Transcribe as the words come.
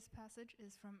passage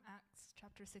is from Acts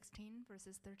chapter 16,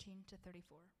 verses 13 to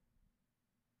 34.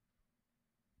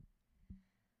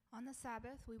 On the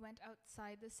Sabbath, we went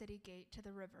outside the city gate to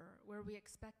the river, where we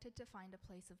expected to find a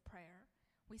place of prayer.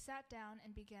 We sat down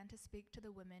and began to speak to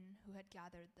the women who had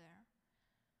gathered there.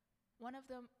 One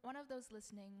of those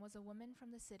listening was a woman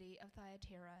from the city of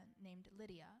Thyatira named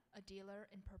Lydia, a dealer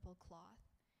in purple cloth.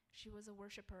 She was a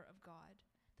worshiper of God.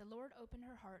 The Lord opened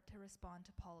her heart to respond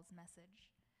to Paul's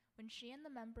message. When she and the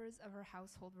members of her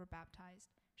household were baptized,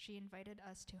 she invited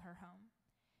us to her home.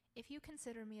 "If you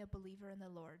consider me a believer in the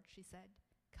Lord," she said,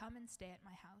 "come and stay at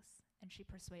my house," and she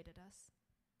persuaded us.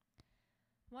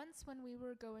 Once when we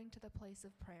were going to the place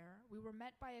of prayer, we were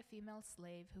met by a female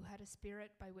slave who had a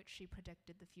spirit by which she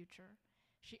predicted the future.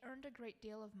 She earned a great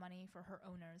deal of money for her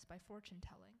owners by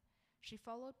fortune-telling. She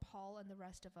followed Paul and the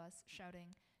rest of us,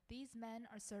 shouting, "These men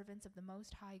are servants of the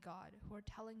Most High God, who are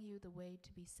telling you the way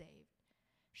to be saved."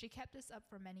 She kept us up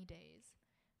for many days.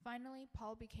 Finally,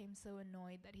 Paul became so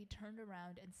annoyed that he turned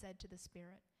around and said to the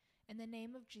spirit, "In the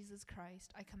name of Jesus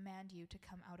Christ, I command you to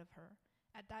come out of her."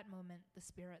 At that moment, the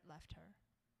spirit left her.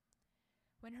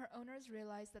 When her owners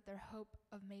realized that their hope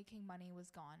of making money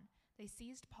was gone, they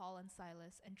seized Paul and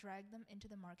Silas and dragged them into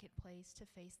the marketplace to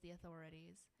face the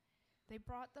authorities. They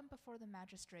brought them before the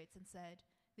magistrates and said,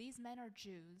 "These men are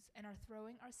Jews and are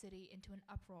throwing our city into an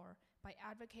uproar by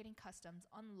advocating customs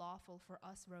unlawful for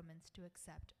us Romans to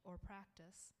accept or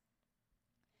practice."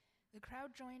 The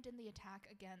crowd joined in the attack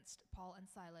against Paul and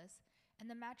Silas, and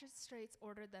the magistrates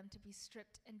ordered them to be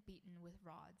stripped and beaten with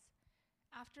rods.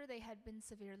 After they had been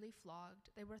severely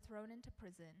flogged, they were thrown into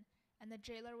prison, and the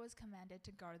jailer was commanded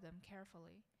to guard them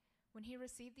carefully. When he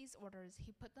received these orders,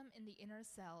 he put them in the inner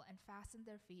cell and fastened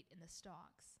their feet in the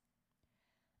stocks.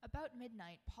 About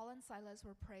midnight, Paul and Silas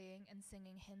were praying and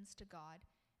singing hymns to God,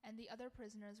 and the other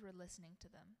prisoners were listening to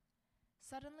them.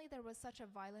 Suddenly there was such a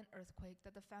violent earthquake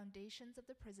that the foundations of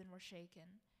the prison were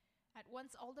shaken. At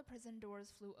once all the prison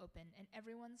doors flew open, and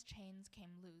everyone's chains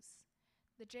came loose.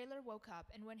 The jailer woke up,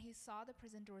 and when he saw the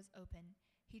prison doors open,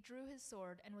 he drew his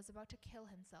sword and was about to kill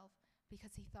himself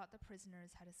because he thought the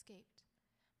prisoners had escaped.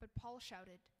 But Paul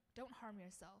shouted, "Don't harm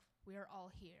yourself. We are all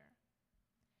here."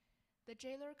 The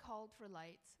jailer called for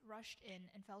lights, rushed in,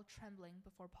 and fell trembling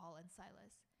before Paul and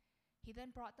Silas. He then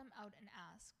brought them out and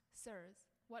asked, "Sirs,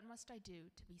 what must I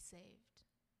do to be saved?"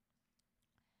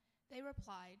 They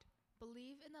replied,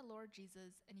 "Believe in the Lord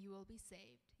Jesus, and you will be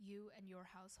saved, you and your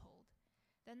household."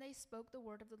 Then they spoke the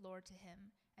word of the Lord to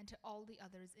him and to all the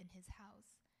others in his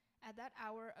house. At that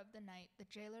hour of the night, the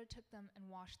jailer took them and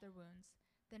washed their wounds.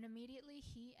 Then immediately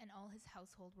he and all his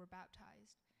household were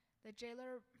baptized. The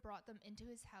jailer brought them into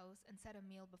his house and set a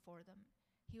meal before them.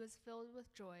 He was filled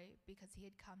with joy because he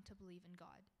had come to believe in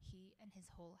God, he and his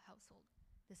whole household.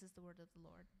 This is the word of the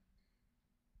Lord.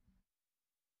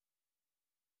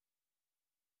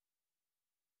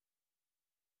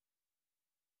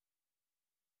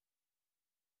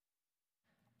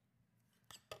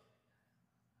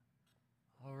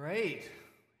 All right.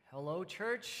 Hello,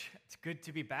 church. It's good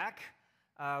to be back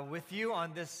with you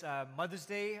on this Mother's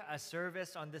Day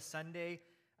service on this Sunday.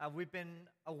 We've been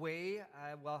away,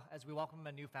 as we welcome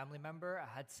a new family member,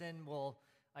 Hudson.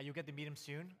 You'll get to meet him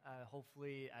soon,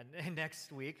 hopefully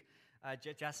next week.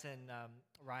 Jess and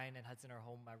Ryan and Hudson are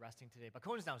home resting today. But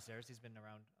Conan's downstairs. He's been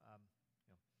around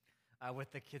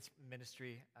with the kids'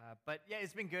 ministry. But yeah,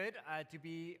 it's been good to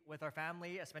be with our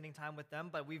family, spending time with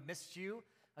them. But we've missed you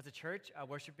as a church,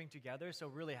 worshiping together. So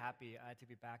really happy to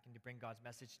be back and to bring God's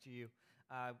message to you,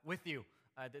 with you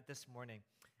this morning.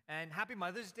 And happy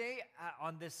Mother's Day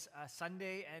on this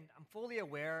Sunday. And I'm fully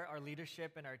aware, our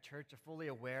leadership and our church are fully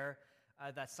aware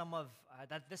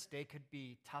that this day could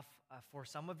be tough for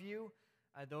some of you.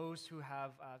 Those who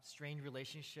have strained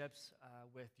relationships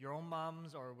with your own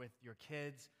moms or with your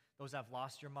kids, those that have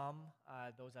lost your mom,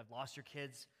 those that have lost your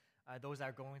kids, those that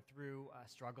are going through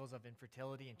struggles of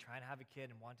infertility and trying to have a kid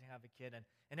and wanting to have a kid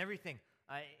and everything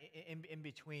in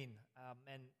between.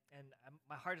 And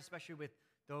my heart, especially with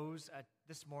those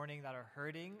this morning that are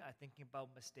hurting, thinking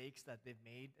about mistakes that they've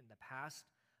made in the past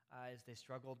as they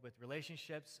struggled with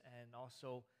relationships and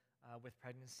also with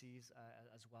pregnancies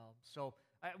as well. So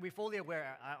we're fully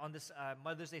aware on this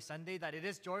Mother's Day Sunday that it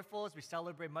is joyful as we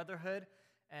celebrate motherhood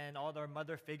and all our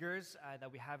mother figures that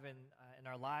we have in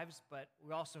our lives, but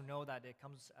we also know that it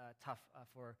comes tough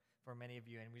for many of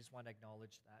you, and we just want to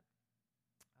acknowledge that.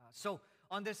 So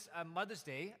on this Mother's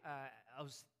Day, I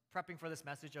was prepping for this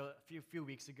message a few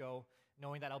weeks ago,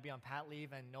 knowing that I'll be on pat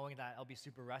leave and knowing that I'll be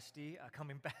super rusty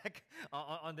coming back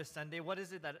on this Sunday. What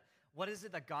is it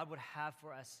that God would have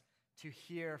for us to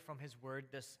hear from His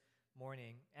Word this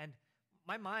morning? And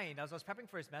my mind, as I was prepping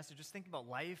for his message, just thinking about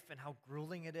life and how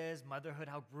grueling it is, motherhood,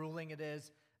 how grueling it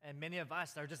is, and many of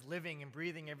us are just living and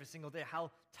breathing every single day,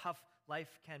 how tough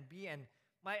life can be. And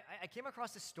I came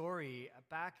across this story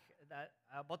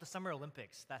about the Summer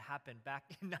Olympics that happened back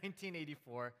in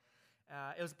 1984.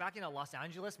 It was back in Los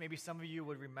Angeles. Maybe some of you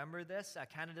would remember this.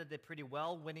 Canada did pretty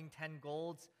well, winning 10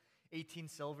 golds, 18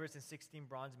 silvers, and 16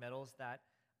 bronze medals that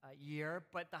year.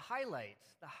 But the highlight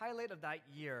of that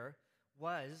year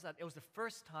was that it was the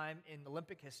first time in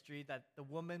Olympic history that the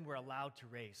women were allowed to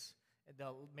race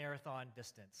the marathon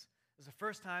distance. It was the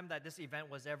first time that this event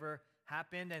was ever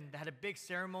happened, and they had a big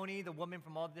ceremony. The women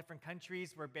from all the different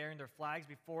countries were bearing their flags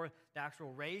before the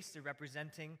actual race. They're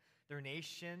representing their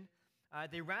nation.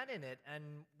 They ran in it, and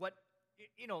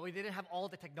they didn't have all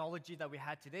the technology that we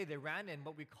had today. They ran in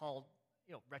what we call,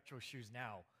 retro shoes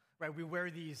now, right? We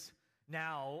wear these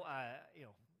now,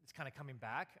 it's kind of coming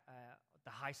back. The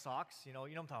high socks, you know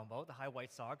what I'm talking about, the high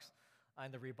white socks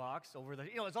and the Reeboks over the,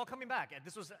 it's all coming back. And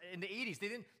this was in the 80s.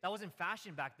 That wasn't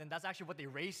fashion back then. That's actually what they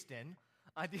raced in.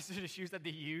 These are the shoes that they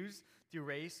use to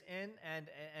race in, and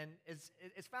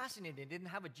it's fascinating. They didn't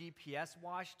have a GPS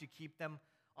watch to keep them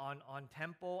on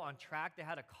tempo, on track. They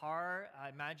had a car,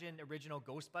 imagine original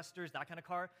Ghostbusters, that kind of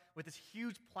car, with this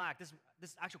huge plaque,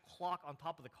 this actual clock on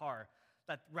top of the car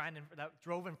that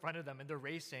drove in front of them, and they're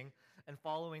racing and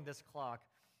following this clock.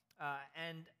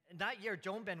 And that year,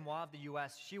 Joan Benoit of the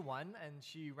U.S., she won, and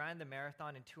she ran the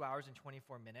marathon in 2 hours and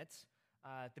 24 minutes.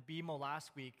 The BMO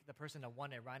last week, the person that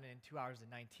won it ran it in 2 hours and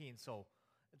 19, so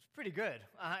it's pretty good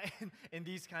in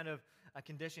these kind of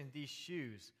conditions, these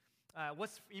shoes.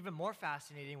 What's even more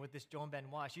fascinating with this Joan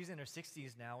Benoit, she's in her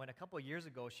 60s now, and a couple of years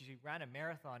ago, she ran a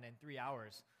marathon in 3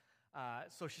 hours.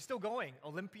 So she's still going.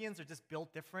 Olympians are just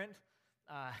built different.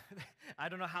 I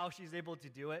don't know how she's able to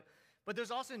do it. But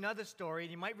there's also another story,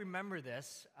 and you might remember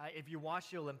this if you watched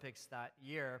the Olympics that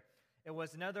year. It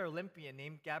was another Olympian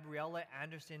named Gabriele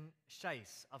Andersen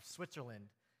Scheiss of Switzerland.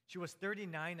 She was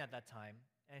 39 at that time,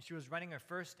 and she was running her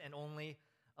first and only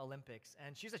Olympics.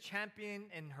 And she's a champion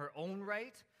in her own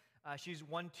right. She's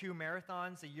won 2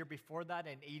 marathons a year before that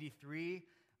in 83,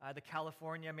 the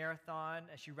California Marathon.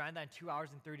 She ran that in 2 hours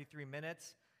and 33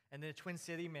 minutes. And then the Twin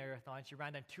City Marathon, she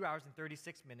ran that in 2 hours and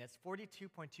 36 minutes,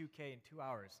 42.2K in 2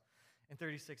 hours and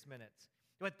 36 minutes.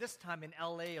 But this time in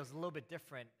LA, it was a little bit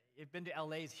different. You've been to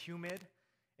LA, it's humid,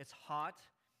 it's hot,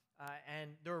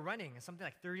 and they were running in something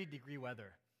like 30-degree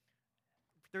weather.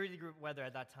 30-degree weather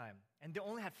at that time. And they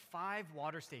only had 5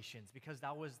 water stations because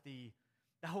that was the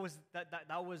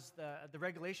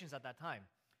regulations at that time.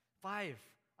 5.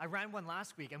 I ran one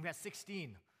last week, and we had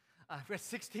 16. We had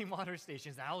 16 water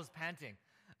stations, and I was panting.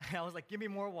 I was like, give me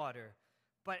more water.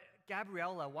 But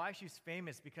Gabriella, why she's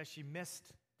famous? Because she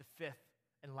missed the 5th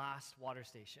and last water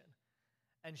station.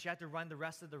 And she had to run the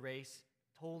rest of the race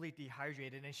totally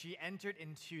dehydrated. And she entered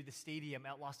into the stadium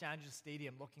at Los Angeles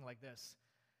Stadium looking like this.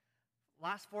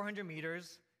 Last 400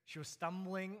 meters, she was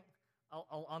stumbling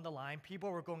on the line.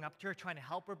 People were going up to her trying to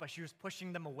help her, but she was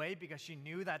pushing them away because she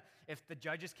knew that if the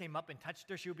judges came up and touched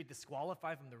her, she would be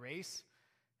disqualified from the race.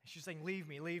 She was saying, leave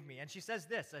me, leave me. And she says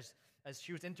this as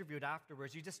she was interviewed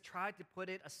afterwards, you just tried to put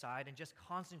it aside and just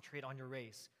concentrate on your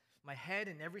race. My head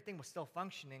and everything was still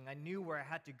functioning. I knew where I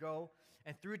had to go.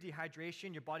 And through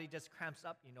dehydration, your body just cramps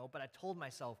up, but I told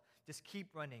myself, just keep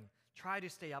running. Try to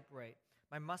stay upright.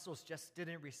 My muscles just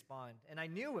didn't respond. And I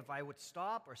knew if I would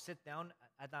stop or sit down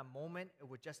at that moment, it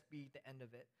would just be the end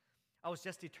of it. I was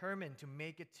just determined to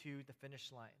make it to the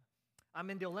finish line.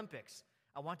 I'm in the Olympics.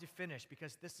 I want to finish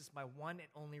because this is my one and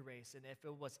only race. And if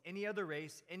it was any other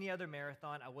race, any other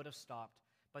marathon, I would have stopped.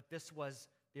 But this was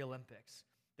the Olympics.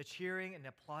 The cheering and the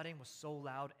applauding was so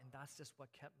loud, and that's just what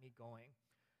kept me going.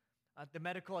 The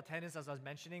medical attendants, as I was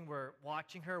mentioning, were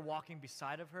watching her, walking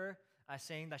beside of her,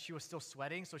 saying that she was still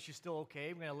sweating, so she's still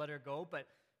okay. We're going to let her go. But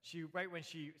right when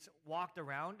she walked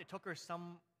around, it took her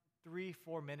some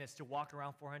 3-4 minutes to walk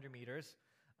around 400 meters,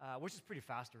 which is pretty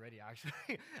fast already,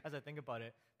 actually, as I think about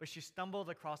it. But she stumbled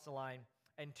across the line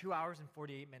in 2 hours and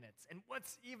 48 minutes. And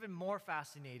what's even more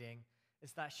fascinating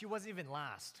is that she wasn't even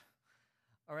last.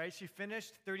 All right, she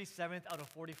finished 37th out of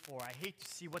 44. I hate to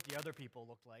see what the other people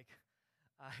looked like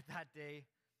that day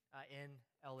in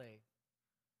LA.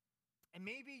 And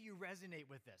maybe you resonate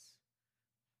with this.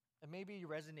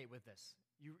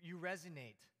 You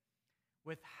resonate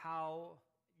with how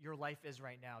your life is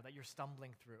right now, that you're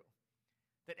stumbling through.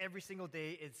 That every single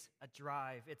day is a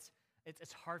drive. It's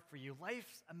hard for you.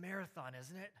 Life's a marathon,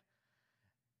 isn't it?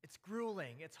 It's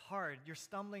grueling. It's hard. You're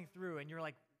stumbling through, and you're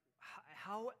like,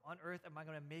 how on earth am I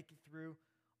going to make it through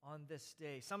on this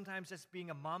day? Sometimes just being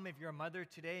a mom, if you're a mother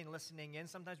today and listening in,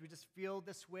 sometimes we just feel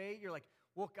this way. You're like,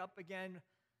 woke up again,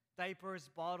 diapers,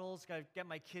 bottles, got to get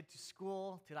my kid to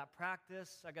school, to that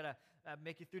practice. I got to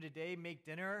make it through the day, make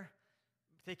dinner,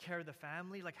 take care of the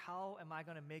family. Like, how am I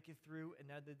going to make it through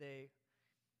another day?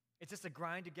 It's just a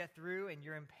grind to get through, and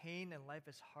you're in pain, and life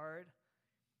is hard.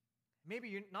 Maybe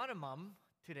you're not a mom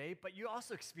today, but you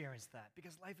also experience that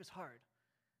because life is hard.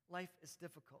 Life is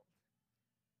difficult.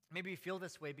 Maybe you feel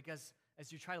this way because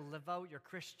as you try to live out your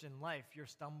Christian life, you're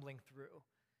stumbling through.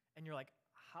 And you're like,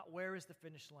 where is the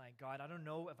finish line? God, I don't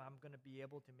know if I'm going to be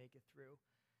able to make it through.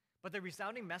 But the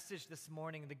resounding message this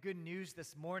morning, the good news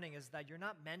this morning is that you're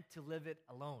not meant to live it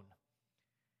alone.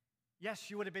 Yes,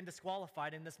 you would have been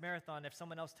disqualified in this marathon if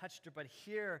someone else touched her, but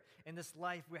here in this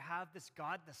life, we have this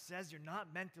God that says you're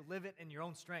not meant to live it in your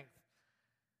own strength.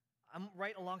 I'm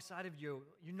right alongside of you.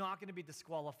 You're not going to be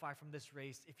disqualified from this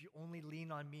race if you only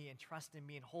lean on me and trust in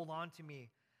me and hold on to me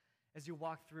as you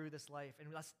walk through this life. And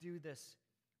let's do this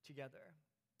together.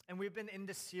 And we've been in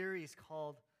this series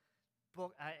called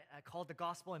The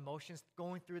Gospel in Motions,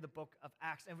 going through the book of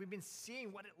Acts. And we've been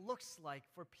seeing what it looks like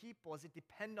for people as they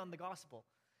depend on the gospel,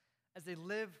 as they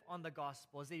live on the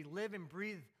gospel, as they live and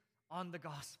breathe on the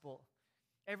gospel.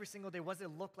 Every single day, what does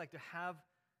it look like to have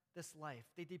this life?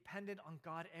 They depended on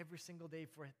God every single day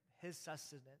for his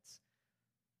sustenance,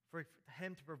 for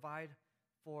him to provide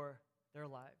for their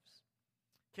lives.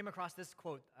 Came across this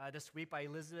quote this week by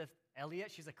Elizabeth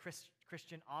Elliot. She's a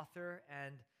Christian author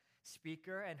and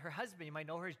speaker, and her husband, you might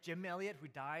know her, is Jim Elliot, who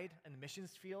died in the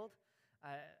missions field,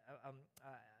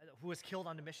 who was killed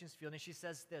on the missions field. And she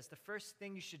says this: the first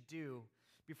thing you should do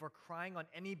before crying on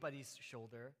anybody's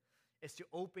shoulder is to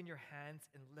open your hands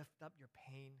and lift up your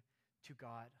pain to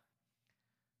God.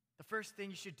 The first thing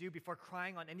you should do before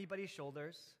crying on anybody's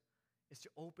shoulders is to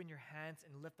open your hands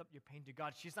and lift up your pain to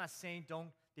God. She's not saying don't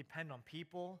depend on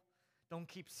people. Don't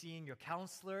keep seeing your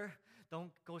counselor.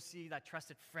 Don't go see that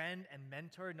trusted friend and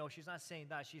mentor. No, she's not saying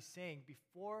that. She's saying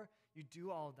before you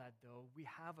do all that, though, we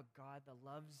have a God that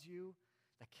loves you,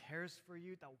 that cares for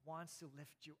you, that wants to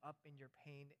lift you up in your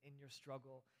pain, in your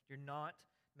struggle. You're not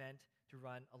meant to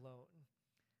run alone.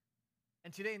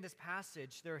 And today in this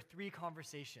passage, there are three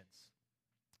conversations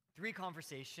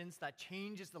that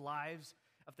changes the lives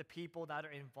of the people that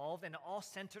are involved, and all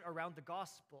centered around the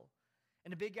gospel.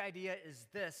 And the big idea is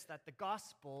this, that the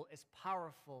gospel is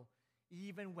powerful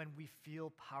even when we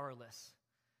feel powerless.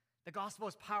 The gospel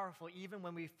is powerful even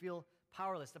when we feel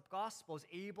powerless. The gospel is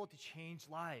able to change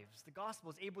lives. The gospel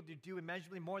is able to do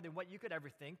immeasurably more than what you could ever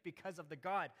think because of the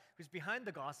God who's behind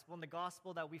the gospel, and the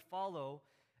gospel that we follow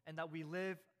and that we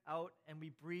live out and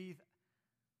we breathe,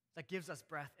 that gives us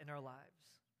breath in our lives.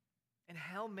 And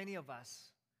how many of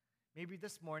us, maybe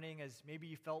this morning, as maybe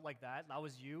you felt like that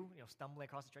was you, stumbling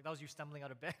across the track. That was you stumbling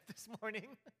out of bed this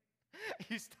morning.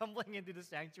 You stumbling into the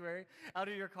sanctuary, out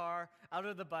of your car, out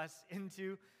of the bus,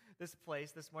 into this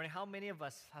place this morning. How many of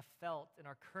us have felt and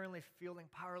are currently feeling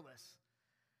powerless?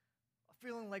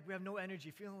 Feeling like we have no energy,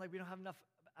 feeling like we don't have enough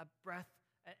breath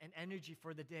and energy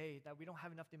for the day, that we don't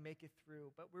have enough to make it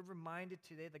through. But we're reminded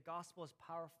today the gospel is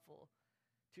powerful,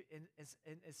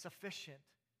 is sufficient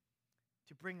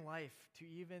to bring life to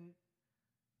even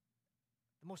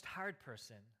the most hard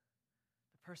person,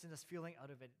 the person that's feeling out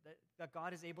of it, that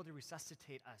God is able to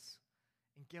resuscitate us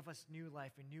and give us new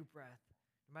life and new breath,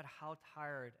 no matter how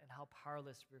tired and how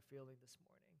powerless we're feeling this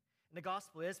morning. And the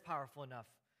gospel is powerful enough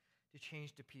to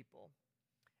change the people.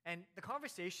 And the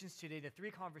conversations today, the three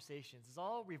conversations, is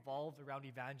all revolved around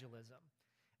evangelism.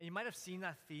 And you might have seen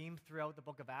that theme throughout the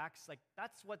book of Acts. Like,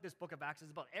 that's what this book of Acts is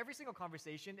about. Every single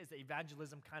conversation is the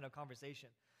evangelism kind of conversation.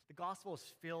 The gospel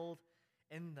is filled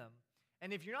in them.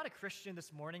 And if you're not a Christian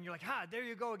this morning, you're like, there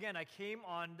you go again. I came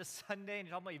on this Sunday and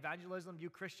you're talking about evangelism,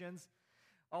 you Christians,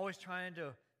 always trying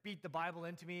to beat the Bible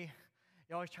into me.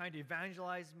 You're always trying to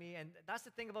evangelize me. And that's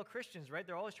the thing about Christians, right?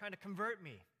 They're always trying to convert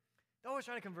me. They're always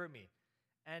trying to convert me.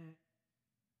 And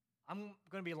I'm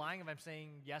going to be lying if I'm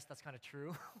saying, yes, that's kind of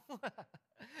true.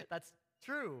 That's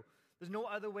true. There's no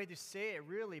other way to say it,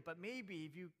 really. But maybe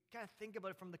if you kind of think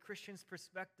about it from the Christian's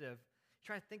perspective,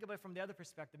 try to think about it from the other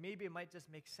perspective, maybe it might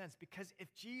just make sense. Because if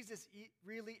Jesus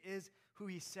really is who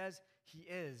he says he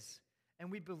is, and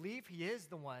we believe he is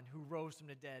the one who rose from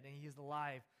the dead, and he is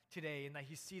alive today, and that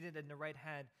he's seated in the right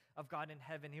hand of God in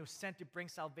heaven, he was sent to bring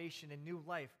salvation and new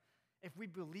life. If we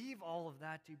believe all of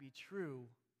that to be true,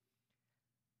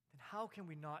 then how can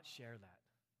we not share that?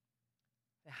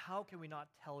 And how can we not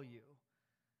tell you?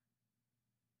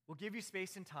 We'll give you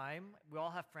space and time. We all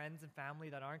have friends and family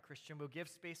that aren't Christian. We'll give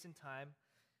space and time.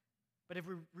 But if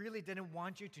we really didn't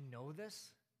want you to know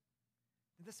this,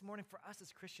 then this morning for us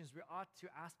as Christians, we ought to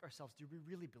ask ourselves, do we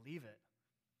really believe it?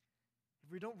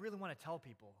 If we don't really want to tell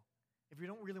people, if we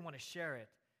don't really want to share it,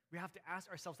 we have to ask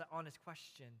ourselves that honest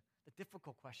question, the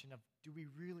difficult question of, do we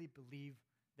really believe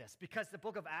this? Because the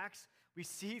book of Acts, we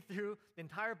see through the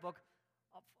entire book,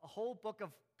 a whole book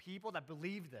of people that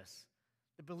believe this.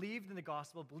 They believed in the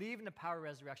gospel, believed in the power of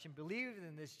resurrection, believed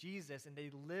in this Jesus, and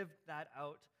they lived that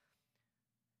out.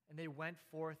 And they went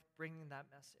forth bringing that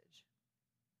message.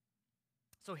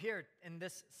 So here in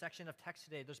this section of text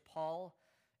today, there's Paul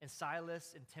and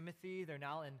Silas and Timothy. They're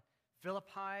now in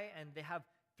Philippi, and they have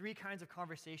three kinds of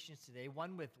conversations today.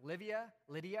 One with Lydia,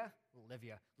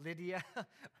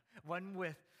 one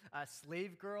with a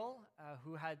slave girl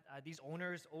who had these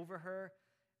owners over her,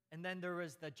 and then there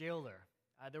was the jailer.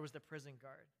 There was the prison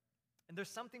guard. And there's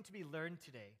something to be learned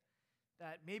today,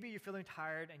 that maybe you're feeling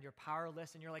tired and you're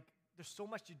powerless, and you're like, there's so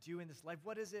much to do in this life.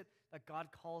 What is it that God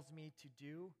calls me to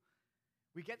do?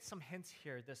 We get some hints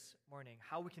here this morning,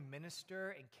 how we can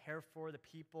minister and care for the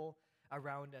people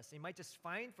around us. And you might just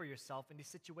find for yourself in these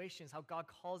situations how God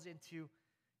calls you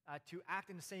to act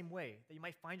in the same way, that you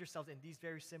might find yourself in these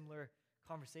very similar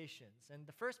conversations. And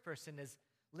the first person is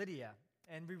Lydia.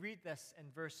 And we read this in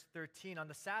verse 13. On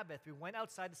the Sabbath, we went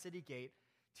outside the city gate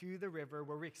to the river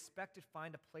where we expected to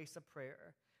find a place of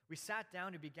prayer. We sat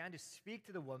down and began to speak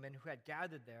to the women who had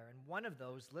gathered there. And one of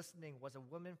those listening was a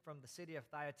woman from the city of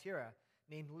Thyatira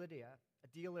named Lydia, a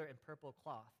dealer in purple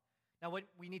cloth. Now, what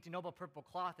we need to know about purple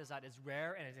cloth is that it's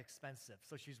rare and it's expensive,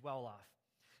 so she's well off.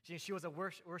 She was a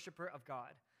worshiper of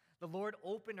God. The Lord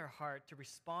opened her heart to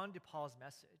respond to Paul's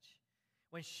message.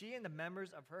 When she and the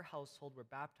members of her household were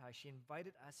baptized, she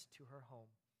invited us to her home.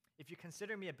 If you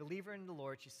consider me a believer in the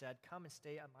Lord, she said, come and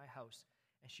stay at my house.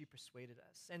 And she persuaded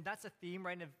us. And that's a theme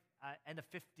right in end of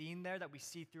 15 there that we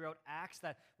see throughout Acts,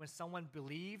 that when someone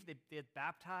believed, they get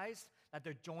baptized, that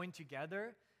they're joined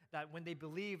together, that when they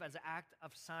believe as an act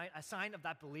of a sign of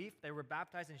that belief, they were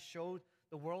baptized and showed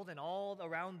the world and all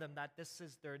around them that this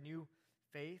is their new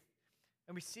faith.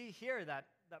 And we see here that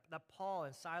Paul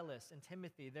and Silas and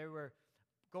Timothy, they were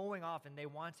going off and they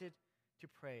wanted to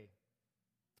pray.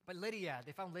 But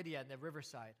they found Lydia in the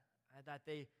riverside,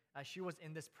 she was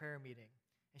in this prayer meeting.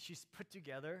 And she's put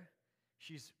together,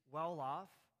 she's well off,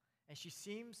 and she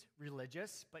seems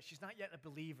religious, but she's not yet a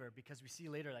believer, because we see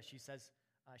later that she says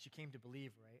she came to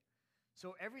believe, right?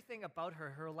 So everything about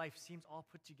her life seems all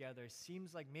put together. It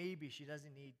seems like maybe she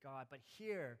doesn't need God. But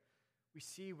here we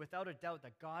see without a doubt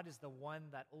that God is the one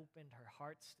that opened her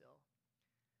heart still.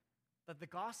 That the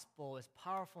gospel is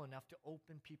powerful enough to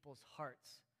open people's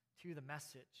hearts to the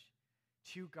message,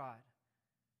 to God.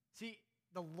 See,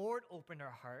 the Lord opened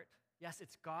her heart. Yes,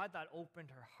 it's God that opened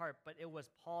her heart, but it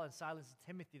was Paul and Silas and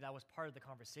Timothy that was part of the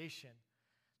conversation.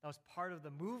 That was part of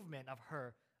the movement of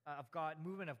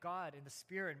God in the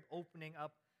Spirit opening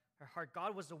up her heart.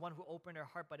 God was the one who opened her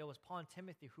heart, but it was Paul and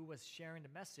Timothy who was sharing the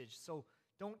message. So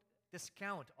don't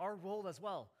discount our role as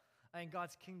well in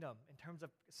God's kingdom in terms of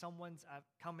someone's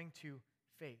coming to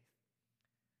faith.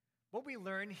 What we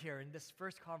learn here in this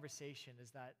first conversation is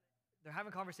that they're having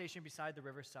a conversation beside the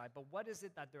riverside, but what is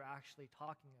it that they're actually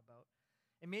talking about?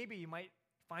 And maybe you might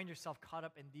find yourself caught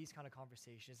up in these kind of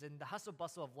conversations. In the hustle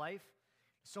bustle of life,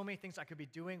 so many things I could be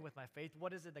doing with my faith.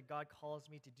 What is it that God calls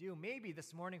me to do? Maybe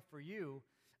this morning for you,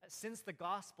 since the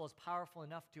gospel is powerful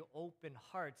enough to open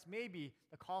hearts, maybe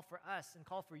the call for us and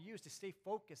call for you is to stay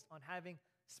focused on having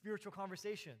spiritual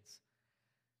conversations.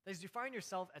 As you find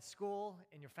yourself at school,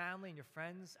 in your family, in your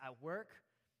friends, at work,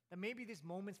 that maybe these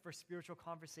moments for spiritual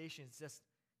conversations just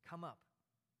come up.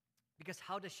 Because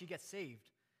how does she get saved?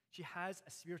 She has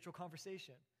a spiritual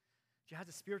conversation. She has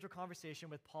a spiritual conversation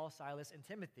with Paul, Silas, and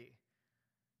Timothy.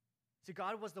 So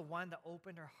God was the one that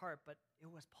opened her heart, but it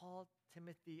was Paul,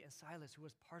 Timothy, and Silas who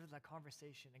was part of that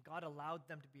conversation, and God allowed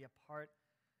them to be a part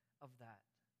of that.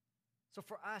 So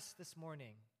for us this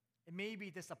morning, and maybe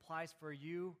this applies for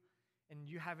you and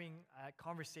you having a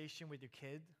conversation with your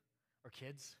kid or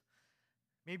kids.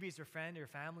 Maybe it's your friend or your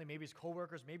family, maybe it's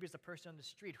coworkers, maybe it's the person on the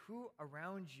street. Who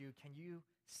around you can you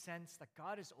sense that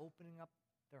God is opening up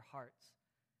their hearts?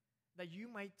 That you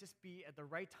might just be at the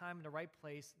right time, in the right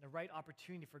place, in the right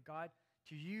opportunity for God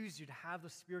to use you to have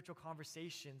those spiritual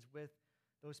conversations with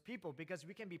those people, because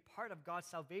we can be part of God's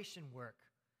salvation work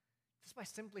just by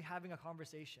simply having a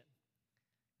conversation.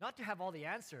 Not to have all the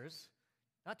answers,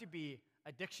 not to be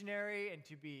a dictionary and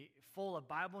to be full of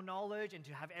Bible knowledge and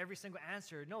to have every single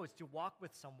answer. No, it's to walk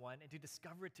with someone and to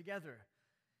discover it together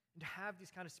and to have these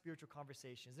kind of spiritual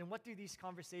conversations. And what do these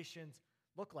conversations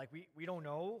look like? We don't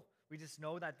know. We just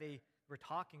know that they were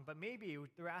talking, but maybe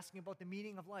they're asking about the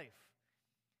meaning of life.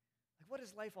 Like, what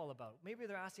is life all about? Maybe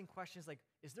they're asking questions like,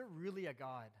 is there really a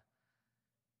God?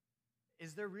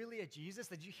 is there really a Jesus?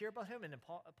 Did you hear about him? And then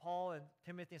Paul and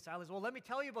Timothy and Silas, well, let me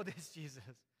tell you about this Jesus.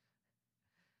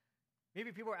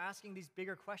 Maybe people are asking these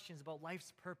bigger questions about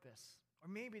life's purpose. Or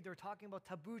maybe they're talking about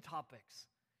taboo topics,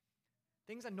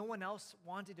 things that no one else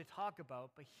wanted to talk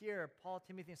about. But here, Paul,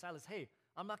 Timothy, and Silas, hey,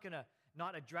 I'm not going to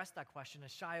not address that question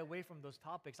and shy away from those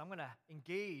topics. I'm going to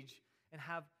engage and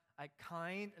have a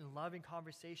kind and loving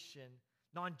conversation,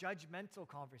 non-judgmental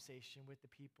conversation with the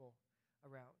people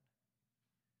around.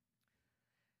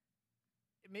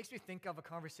 It makes me think of a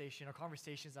conversation or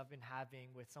conversations I've been having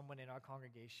with someone in our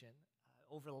congregation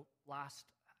over the last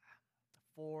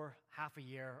half a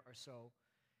year or so.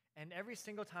 And every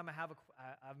single time I have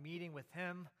a meeting with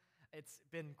him, it's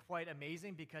been quite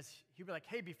amazing because he'll be like,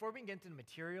 hey, before we can get into the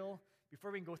material,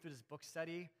 before we can go through this book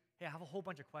study, hey, I have a whole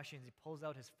bunch of questions. He pulls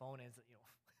out his phone and is,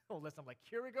 oh, listen, I'm like,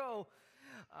 here we go.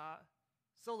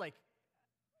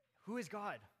 Who is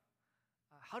God?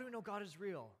 How do we know God is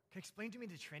real? Can you explain to me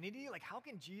the Trinity? Like, how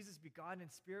can Jesus be God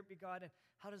and Spirit be God? And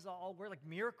how does that all work? Like,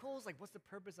 miracles? Like, what's the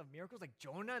purpose of miracles? Like,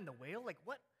 Jonah and the whale? Like,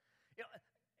 what?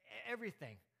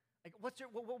 Everything. Like, what's your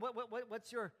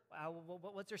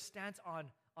stance on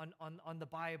the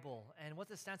Bible? And what's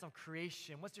the stance on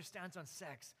creation? What's your stance on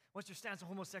sex? What's your stance on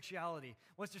homosexuality?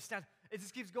 What's your stance? It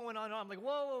just keeps going on and on. I'm like,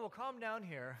 whoa, calm down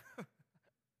here.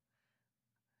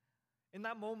 In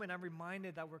that moment, I'm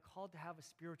reminded that we're called to have a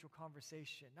spiritual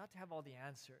conversation, not to have all the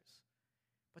answers,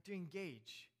 but to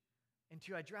engage and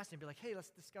to address and be like, hey, let's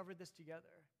discover this together.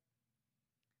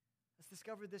 Let's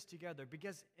discover this together,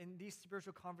 because in these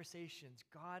spiritual conversations,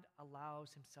 God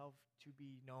allows himself to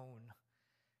be known.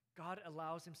 God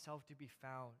allows himself to be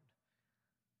found.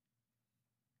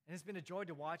 And it's been a joy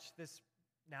to watch this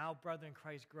now brother in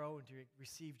Christ grow and to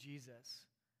receive Jesus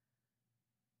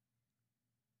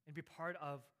and be part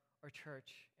of our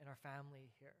church and our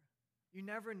family here. You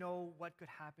never know what could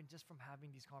happen just from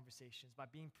having these conversations, by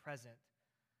being present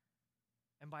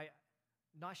and by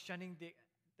not shunning the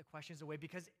questions away.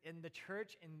 Because in the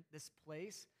church, in this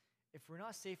place, if we're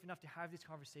not safe enough to have these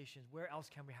conversations, where else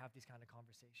can we have these kind of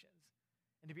conversations?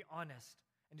 And to be honest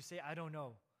and to say, I don't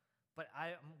know, but I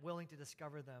am willing to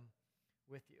discover them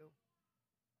with you.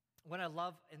 What I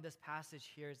love in this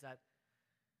passage here is that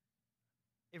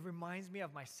it reminds me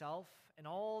of myself and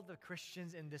all the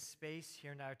Christians in this space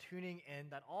here now tuning in,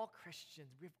 that all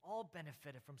Christians, we've all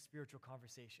benefited from spiritual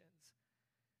conversations.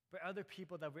 But other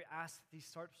people that we asked these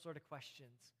sort of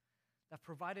questions that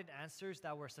provided answers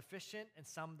that were sufficient and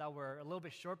some that were a little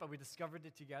bit short, but we discovered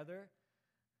it together.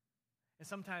 And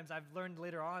sometimes I've learned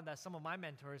later on that some of my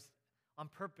mentors on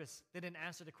purpose didn't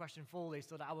answer the question fully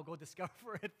so that I will go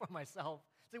discover it for myself.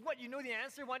 It's like, what, you know the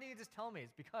answer? Why didn't you just tell me?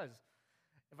 It's because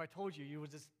if I told you, you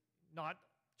would just not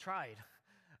tried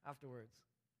afterwards.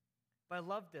 But I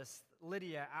love this.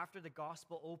 Lydia, after the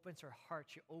gospel opens her heart,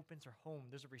 she opens her home.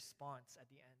 There's a response at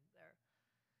the end there.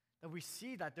 That we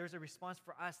see that there's a response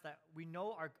for us, that we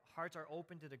know our hearts are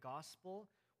open to the gospel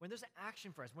when there's an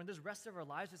action for us, when the rest of our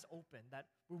lives is open, that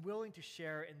we're willing to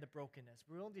share in the brokenness.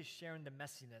 We're willing to share in the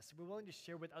messiness. We're willing to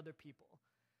share with other people.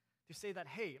 To say that,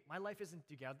 hey, my life isn't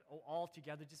all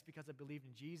together just because I believe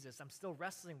in Jesus. I'm still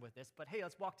wrestling with this, but hey,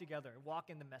 let's walk together, walk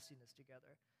in the messiness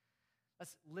together.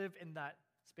 Let's live in that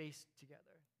space together.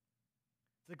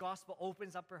 The gospel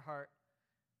opens up her heart,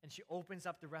 and she opens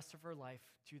up the rest of her life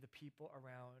to the people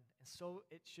around. And so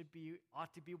it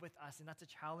ought to be with us, and that's a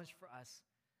challenge for us.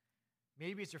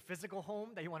 Maybe it's your physical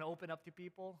home that you want to open up to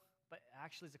people, but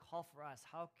actually it's a call for us.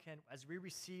 As we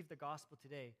receive the gospel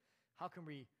today, how can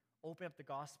we open up the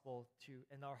gospel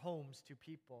in our homes to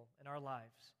people in our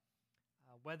lives?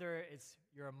 Whether it's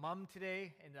you're a mom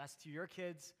today and that's to your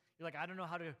kids, you're like, I don't know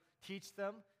how to teach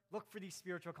them, look for these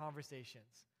spiritual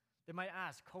conversations. They might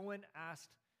ask, Cohen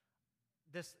asked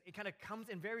this, it kind of comes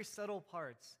in very subtle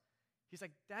parts. He's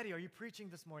like, Daddy, are you preaching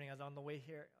this morning? I was on the way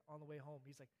home.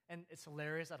 He's like, and it's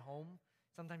hilarious at home.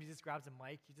 Sometimes he just grabs a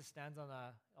mic, he just stands on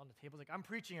the table, he's like, I'm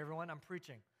preaching, everyone, I'm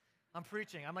preaching.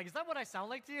 I'm like, is that what I sound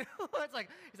like to you?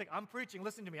 He's like, I'm preaching,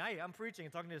 listen to me, I'm preaching,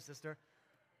 and talking to his sister.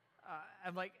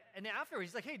 I'm like, and afterwards,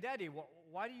 he's like, hey, Daddy,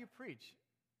 why do you preach?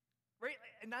 Right?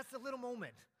 And that's the little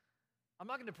moment. I'm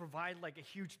not going to provide like a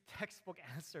huge textbook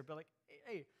answer, but like,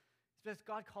 hey, it's because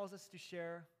God calls us to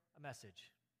share a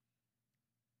message.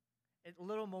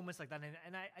 Little moments like that,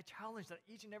 and I challenge that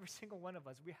each and every single one of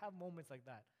us, we have moments like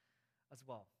that as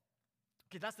well.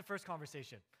 Okay, that's the first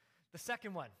conversation. The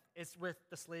second one is with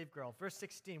the slave girl. Verse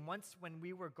 16, once when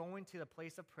we were going to the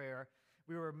place of prayer,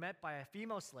 we were met by a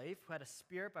female slave who had a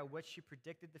spirit by which she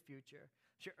predicted the future.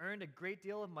 She earned a great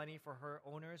deal of money for her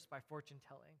owners by fortune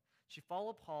telling. She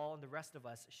followed Paul and the rest of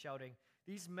us, shouting,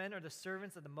 "These men are the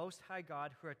servants of the Most High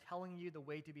God who are telling you the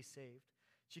way to be saved."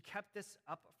 She kept this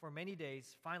up for many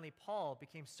days. Finally, Paul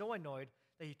became so annoyed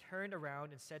that he turned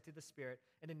around and said to the spirit,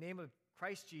 "In the name of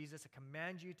Christ Jesus, I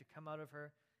command you to come out of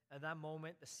her." At that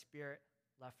moment, the spirit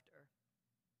left her.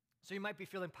 So you might be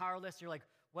feeling powerless. You're like,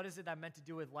 what is it that I'm meant to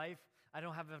do with life? I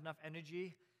don't have enough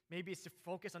energy. Maybe it's to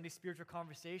focus on these spiritual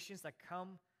conversations that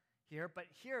come here. But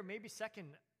here, maybe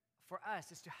second for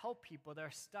us is to help people that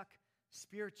are stuck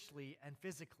spiritually and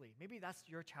physically. Maybe that's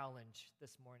your challenge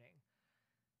this morning.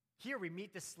 Here we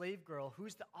meet this slave girl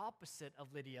who's the opposite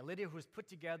of Lydia. Lydia, who was put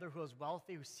together, who was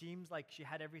wealthy, who seems like she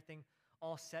had everything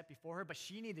all set before her, but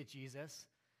she needed Jesus.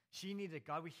 She needed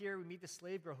God. We meet the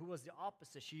slave girl who was the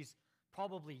opposite. She's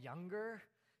probably younger.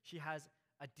 She has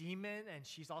a demon, and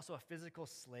she's also a physical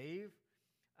slave.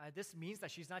 This means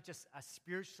that she's not just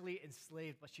spiritually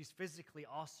enslaved, but she's physically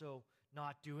also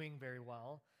not doing very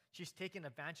well. She's taken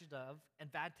advantage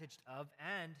of,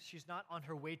 and she's not on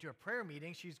her way to a prayer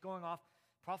meeting. She's going off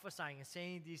prophesying and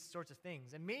saying these sorts of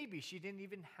things. And maybe she didn't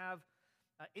even have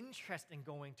interest in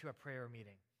going to a prayer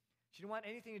meeting. She didn't want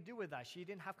anything to do with that. She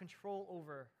didn't have control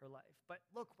over her life. But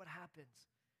look what happens.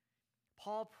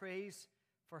 Paul prays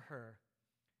for her.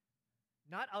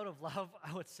 Not out of love,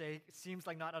 I would say. It seems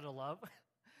like not out of love,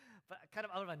 but kind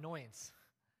of out of annoyance.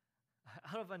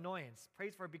 Out of annoyance.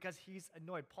 Prays for her because he's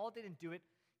annoyed. Paul didn't do it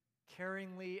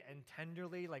caringly and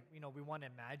tenderly like, we want to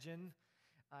imagine.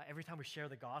 Every time we share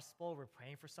the gospel, we're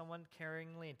praying for someone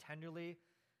caringly and tenderly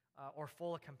or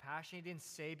full of compassion. He didn't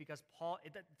say because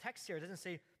the text here doesn't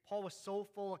say Paul was so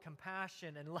full of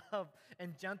compassion and love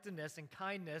and gentleness and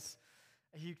kindness,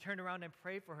 he turned around and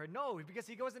prayed for her. No, because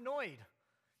he was annoyed.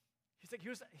 He's like,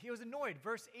 he was annoyed.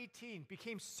 Verse 18,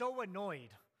 became so annoyed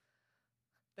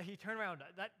that he turned around.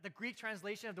 The Greek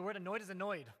translation of the word annoyed is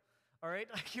annoyed. All right?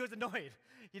 Like he was annoyed.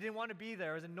 He didn't want to be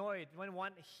there. He was annoyed. He didn't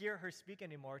want to hear her speak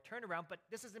anymore. Turned around, but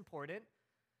this is important.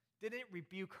 Didn't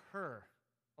rebuke her,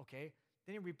 okay?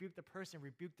 Didn't rebuke the person,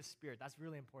 rebuke the spirit. That's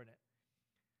really important.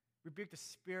 Rebuke the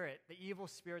spirit, the evil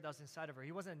spirit that was inside of her.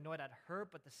 He wasn't annoyed at her,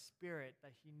 but the spirit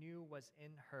that he knew was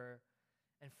in her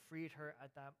and freed her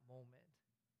at that moment.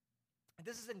 And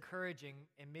this is encouraging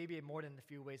in maybe more than a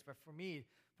few ways, but for me,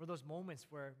 for those moments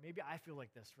where maybe I feel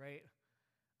like this, right?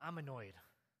 I'm annoyed.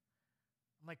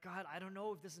 I'm like, God, I don't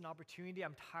know if this is an opportunity.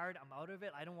 I'm tired. I'm out of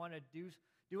it. I don't want to do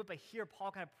it. But here,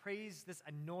 Paul kind of prays this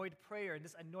annoyed prayer, and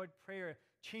this annoyed prayer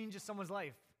changes someone's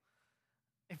life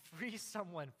and frees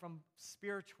someone from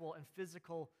spiritual and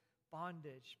physical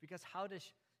bondage. Because how does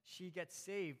she get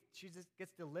saved? She just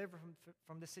gets delivered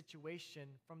from the situation,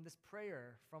 from this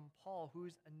prayer, from Paul,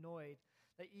 who's annoyed.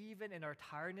 That even in our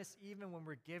tiredness, even when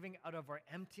we're giving out of our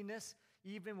emptiness,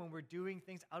 even when we're doing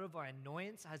things out of our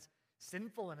annoyance, as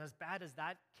sinful and as bad as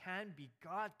that can be,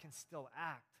 God can still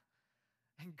act.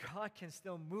 And God can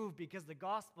still move because the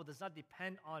gospel does not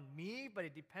depend on me, but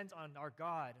it depends on our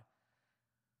God.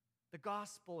 The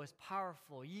gospel is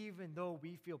powerful even though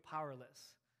we feel powerless.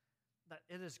 That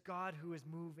it is God who is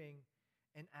moving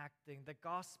and acting. The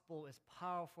gospel is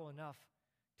powerful enough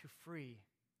to free.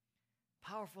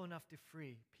 Powerful enough to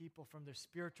free people from their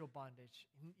spiritual bondage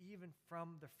and even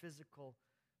from their physical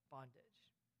bondage.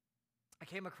 I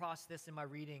came across this in my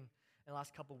reading in the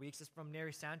last couple of weeks. It's from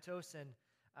Neri Santos, and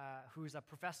who's a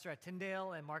professor at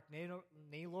Tyndale, and Mark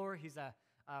Naylor. He's a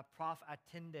prof at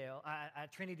Tyndale,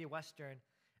 at Trinity Western.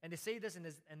 And they say this in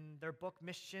their book,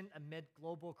 Mission Amid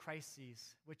Global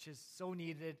Crises, which is so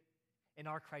needed in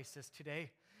our crisis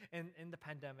today, in the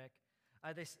pandemic.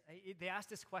 They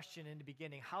asked this question in the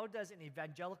beginning: how does an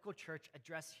evangelical church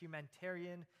address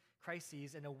humanitarian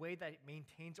crises in a way that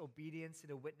maintains obedience to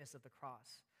the witness of the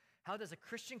cross? How does a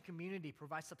Christian community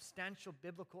provide substantial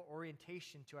biblical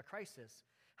orientation to a crisis?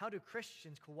 How do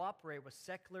Christians cooperate with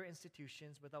secular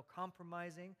institutions without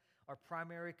compromising our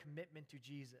primary commitment to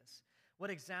Jesus?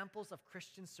 What examples of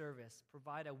Christian service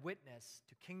provide a witness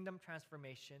to kingdom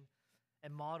transformation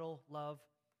and model love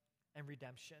and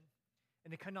redemption?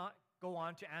 And they cannot go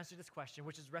on to answer this question,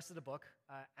 which is the rest of the book,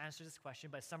 answer this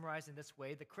question, but summarized in this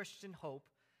way: the Christian hope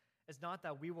is not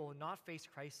that we will not face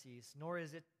crises, nor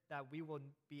is it that we will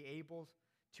be able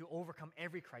to overcome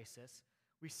every crisis.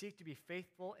 We seek to be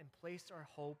faithful and place our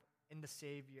hope in the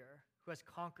Savior who has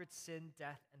conquered sin,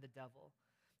 death, and the devil.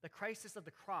 The crisis of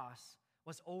the cross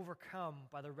was overcome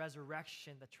by the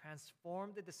resurrection that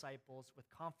transformed the disciples with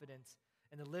confidence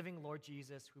in the living Lord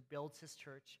Jesus who builds his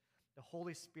church, the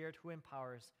Holy Spirit who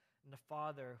empowers, and the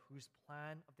Father whose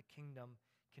plan of the kingdom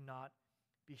cannot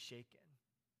be shaken.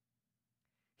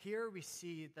 Here we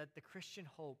see that the Christian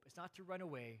hope is not to run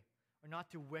away or not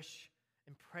to wish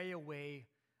and pray away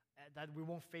that we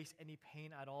won't face any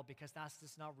pain at all, because that's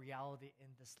just not reality in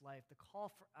this life. The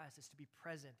call for us is to be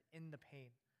present in the pain,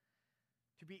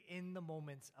 to be in the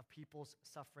moments of people's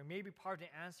suffering. Maybe part of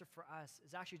the answer for us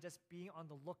is actually just being on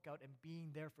the lookout and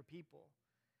being there for people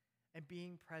and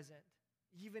being present.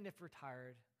 Even if we're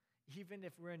tired, even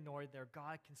if we're annoyed there,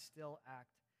 God can still act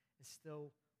and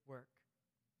still work.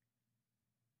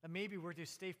 And maybe we're to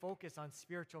stay focused on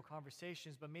spiritual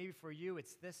conversations, but maybe for you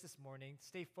it's this morning,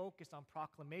 stay focused on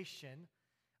proclamation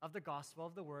of the gospel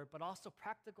of the word, but also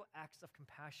practical acts of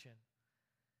compassion.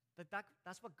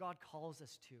 That's what God calls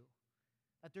us to.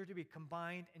 That they're to be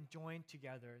combined and joined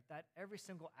together. That every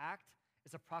single act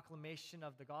is a proclamation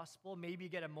of the gospel. Maybe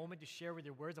you get a moment to share with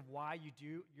your words of why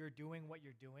you're doing what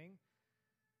you're doing.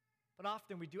 But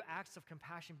often we do acts of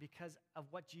compassion because of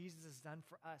what Jesus has done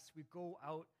for us. We go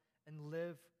out and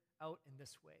live out in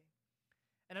this way.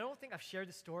 And I don't think I've shared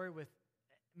this story with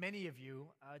many of you.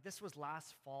 This was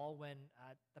last fall when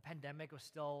the pandemic was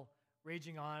still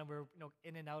raging on. We're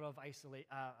in and out of not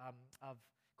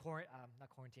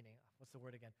quarantining. What's the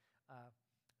word again?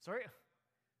 Sorry.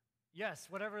 Yes,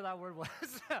 whatever that word was.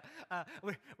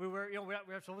 we were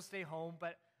supposed to stay home,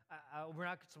 but we're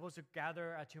not supposed to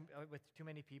gather with too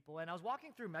many people. And I was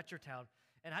walking through Metrotown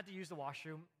and I had to use the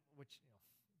washroom, which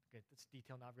good, that's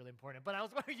detail not really important. But I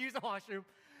was going to use the washroom,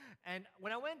 and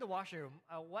when I went in the washroom,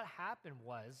 what happened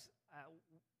was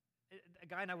a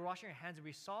guy and I were washing our hands, and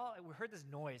we heard this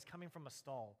noise coming from a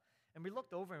stall, and we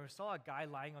looked over and we saw a guy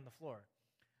lying on the floor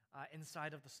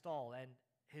inside of the stall, and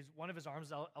one of his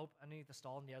arms out underneath the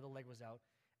stall, and the other leg was out,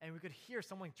 and we could hear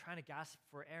someone trying to gasp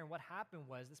for air. And what happened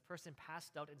was this person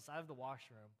passed out inside of the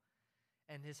washroom,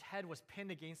 and his head was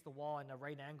pinned against the wall in a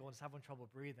right angle and was having trouble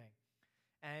breathing.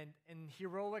 And in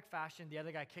heroic fashion, the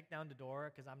other guy kicked down the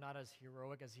door, because I'm not as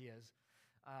heroic as he is.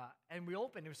 And we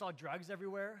opened, and we saw drugs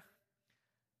everywhere.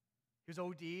 He was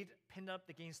OD'd, pinned up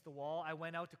against the wall. I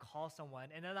went out to call someone,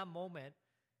 and at that moment,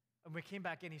 when we came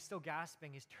back in, he's still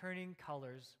gasping, he's turning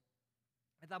colors.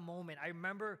 At that moment, I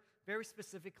remember very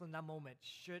specifically in that moment,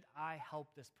 should I help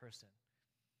this person?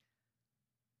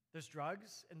 There's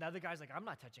drugs, and the other guy's like, I'm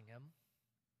not touching him.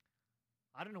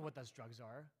 I don't know what those drugs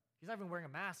are. He's not even wearing a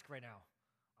mask right now.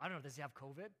 I don't know, does he have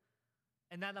COVID?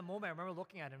 And at that moment, I remember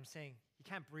looking at him saying, he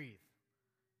can't breathe.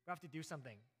 We have to do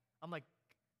something. I'm like,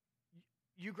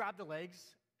 you grab the legs,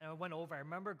 and I went over. I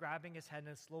remember grabbing his head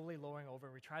and slowly lowering over,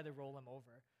 and we tried to roll him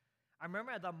over. I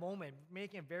remember at that moment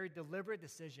making a very deliberate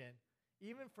decision.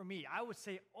 Even for me, I would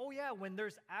say, oh yeah, when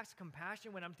there's acts of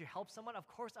compassion, when I'm to help someone, of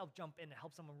course I'll jump in and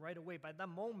help someone right away. But at that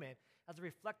moment, as I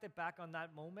reflected back on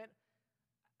that moment,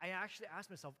 I actually asked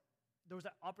myself, there was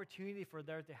an opportunity for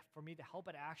me to help,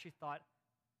 but I actually thought,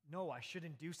 no, I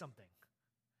shouldn't do something.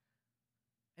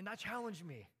 And that challenged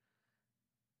me.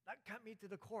 That cut me to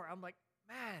the core. I'm like,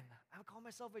 man, I call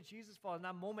myself a Jesus follower. In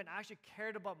that moment, I actually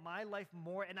cared about my life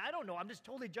more. And I don't know, I'm just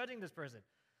totally judging this person.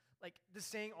 Like, just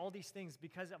saying all these things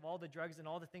because of all the drugs and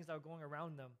all the things that are going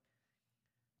around them.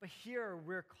 But here,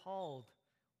 we're called,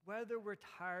 whether we're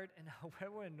tired and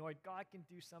whether we're annoyed, God can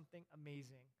do something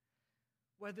amazing.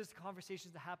 Whether it's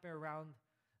conversations that happen around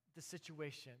the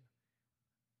situation.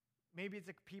 Maybe it's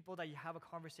the people that you have a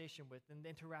conversation with and the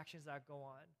interactions that go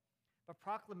on. But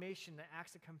proclamation and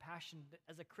acts of compassion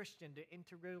as a Christian, they're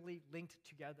integrally linked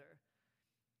together.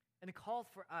 And the call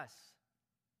for us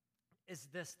is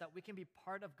this, that we can be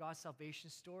part of God's salvation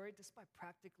story just by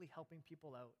practically helping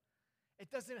people out.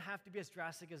 It doesn't have to be as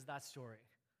drastic as that story.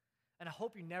 And I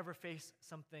hope you never face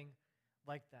something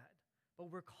like that.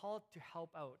 But we're called to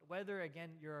help out. Whether, again,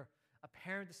 you're a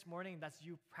parent this morning, that's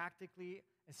you practically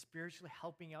and spiritually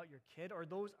helping out your kid, or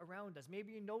those around us.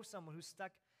 Maybe you know someone who's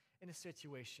stuck in a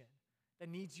situation that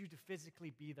needs you to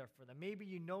physically be there for them. Maybe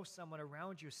you know someone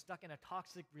around you who's stuck in a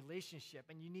toxic relationship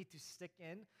and you need to stick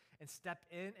in and step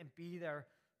in and be there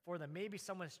for them. Maybe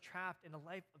someone is trapped in a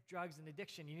life of drugs and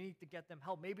addiction. You need to get them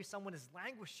help. Maybe someone is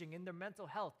languishing in their mental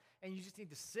health and you just need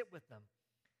to sit with them.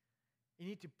 You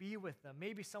need to be with them.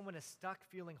 Maybe someone is stuck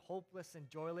feeling hopeless and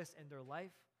joyless in their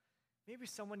life. Maybe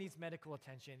someone needs medical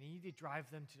attention and you need to drive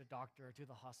them to the doctor or to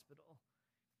the hospital.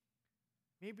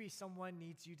 Maybe someone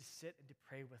needs you to sit and to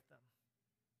pray with them.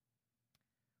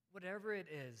 Whatever it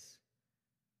is,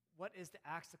 what is the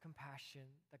acts of compassion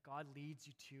that God leads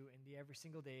you to in the every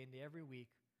single day, in the every week?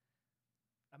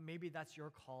 Maybe that's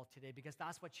your call today, because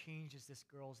that's what changes this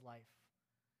girl's life.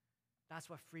 That's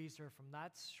what frees her from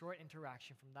that short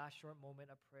interaction, from that short moment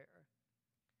of prayer.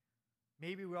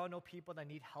 Maybe we all know people that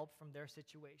need help from their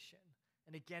situation.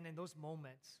 And again, in those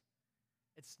moments,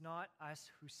 it's not us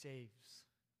who saves.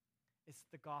 It's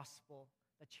the gospel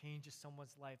that changes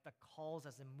someone's life, that calls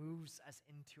us and moves us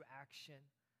into action,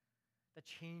 that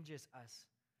changes us.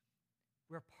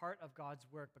 We're part of God's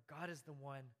work, but God is the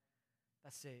one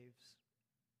that saves.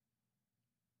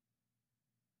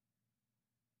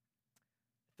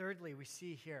 thirdly, we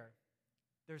see here,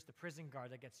 there's the prison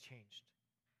guard that gets changed.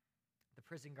 The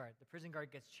prison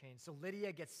guard gets changed. So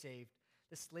Lydia gets saved.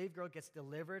 The slave girl gets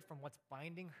delivered from what's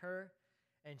binding her,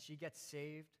 and she gets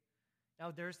saved.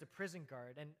 Now there's the prison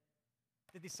guard, and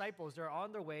the disciples, they're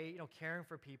on their way, caring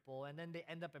for people, and then they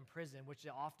end up in prison, which they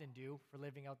often do for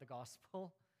living out the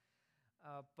gospel.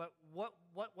 But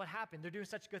what happened? They're doing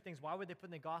such good things. Why would they put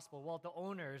in the gospel? Well, the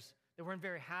owners, they weren't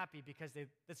very happy because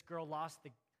this girl lost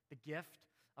the gift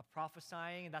of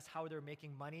prophesying, and that's how they're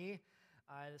making money.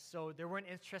 So they weren't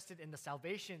interested in the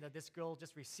salvation that this girl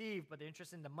just received, but they're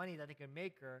interested in the money that they could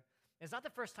make her. And it's not the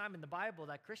first time in the Bible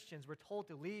that Christians were told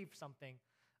to leave something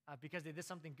because they did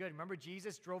something good. Remember,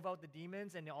 Jesus drove out the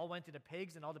demons, and they all went to the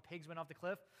pigs, and all the pigs went off the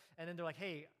cliff. And then they're like,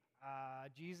 hey,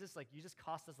 Jesus, you just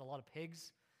cost us a lot of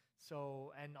pigs.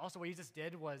 So, and also what Jesus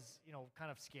did was, kind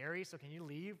of scary. So can you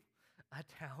leave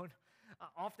town?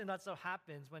 Often that's what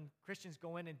happens when Christians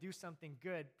go in and do something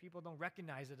good. People don't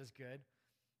recognize it as good.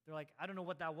 They're like, I don't know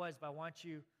what that was, but I want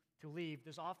you to leave.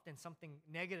 There's often something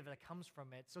negative that comes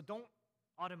from it. So don't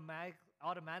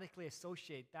automatically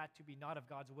associate that to be not of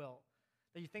God's will.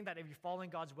 That you think that if you follow in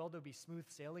God's will, there'll be smooth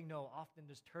sailing. No, often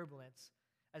there's turbulence.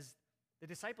 As the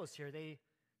disciples here, that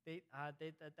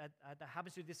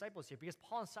happens to the disciples here, because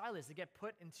Paul and Silas, they get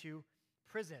put into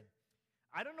prison.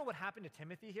 I don't know what happened to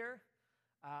Timothy here.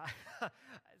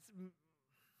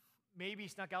 Maybe he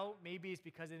snuck out. Maybe it's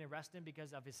because they didn't arrest him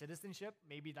because of his citizenship.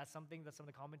 Maybe that's something that some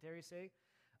of the commentaries say.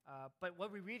 But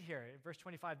what we read here in verse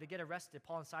 25, they get arrested,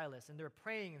 Paul and Silas, and they're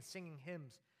praying and singing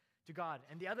hymns to God.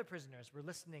 And the other prisoners were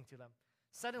listening to them.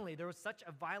 Suddenly, there was such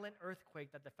a violent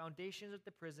earthquake that the foundations of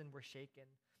the prison were shaken.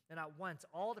 And at once,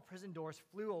 all the prison doors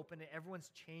flew open and everyone's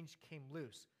chains came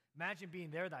loose. Imagine being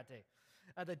there that day.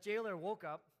 The jailer woke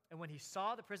up, and when he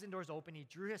saw the prison doors open, he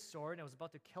drew his sword and was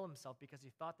about to kill himself because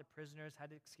he thought the prisoners had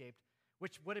escaped,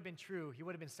 which would have been true. He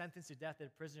would have been sentenced to death if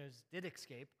the prisoners did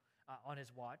escape on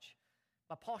his watch.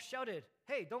 But Paul shouted,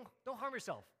 hey, don't harm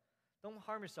yourself. Don't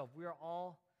harm yourself. We are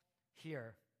all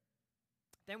here.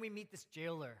 Then we meet this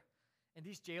jailer. And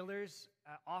these jailers,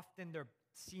 often they're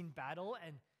seen battle,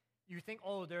 and you think,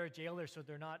 oh, they're a jailer, so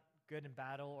they're not good in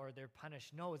battle or they're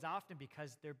punished. No, it's often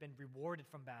because they've been rewarded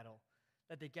from battle,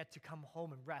 that they get to come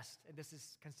home and rest. And this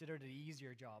is considered an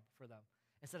easier job for them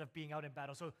instead of being out in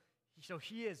battle. So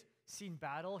he has seen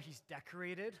battle. He's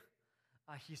decorated.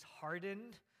 He's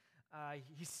hardened.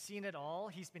 He's seen it all.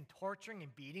 He's been torturing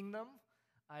and beating them.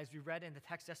 As we read in the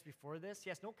text just before this, he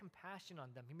has no compassion on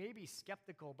them. He may be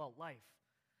skeptical about life,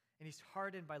 and he's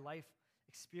hardened by life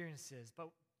experiences. But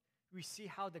we see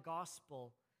how the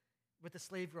gospel with the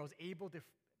slave girl is able to,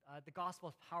 the gospel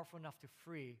is powerful enough to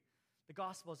free. The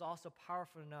gospel is also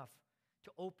powerful enough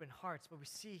to open hearts. But we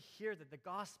see here that the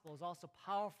gospel is also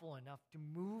powerful enough to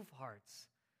move hearts,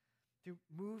 to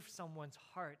move someone's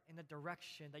heart in a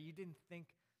direction that you didn't think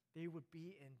they would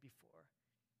be in before.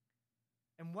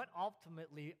 And what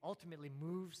ultimately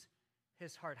moves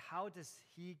his heart? How does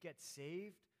he get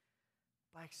saved?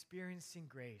 By experiencing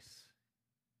grace.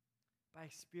 By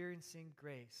experiencing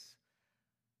grace.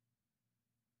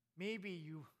 Maybe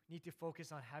you need to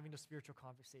focus on having those spiritual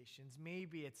conversations.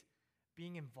 Maybe it's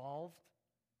being involved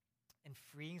in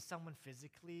freeing someone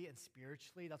physically and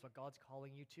spiritually. That's what God's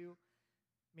calling you to.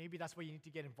 Maybe that's what you need to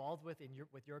get involved with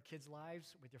with your kids'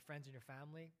 lives, with your friends and your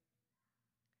family.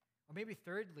 Or maybe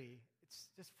thirdly, it's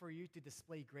just for you to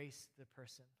display grace to the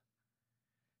person.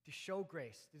 To show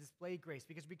grace, to display grace,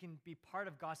 because we can be part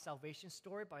of God's salvation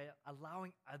story by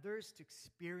allowing others to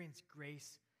experience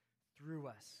grace through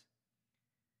us.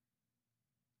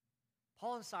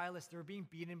 Paul and Silas, they were being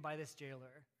beaten by this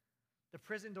jailer. The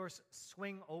prison doors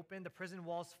swing open, the prison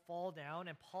walls fall down,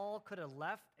 and Paul could have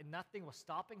left and nothing was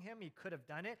stopping him. He could have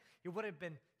done it. He wouldn't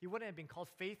have been called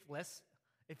faithless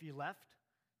if he left.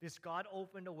 This God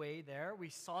opened a way there. We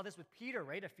saw this with Peter,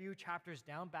 right? A few chapters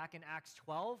down back in Acts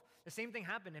 12. The same thing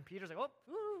happened, and Peter's like,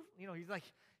 he's like,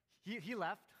 he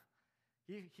left.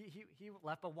 He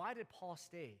left, but why did Paul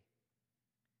stay?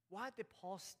 Why did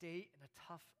Paul stay in a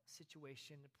tough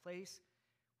situation, a place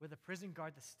where the prison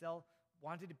guard that still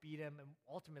wanted to beat him and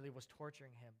ultimately was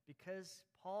torturing him? Because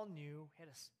Paul knew he had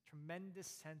a tremendous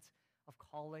sense of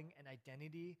calling and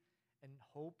identity and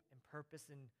hope and purpose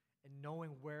and knowing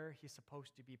where he's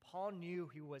supposed to be. Paul knew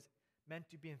he was meant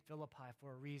to be in Philippi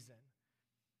for a reason.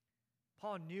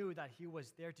 Paul knew that he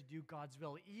was there to do God's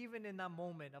will, even in that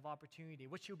moment of opportunity,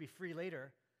 which he'll be free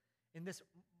later. In this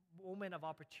moment of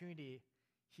opportunity,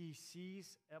 he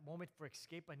sees a moment for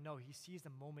escape, but no, he sees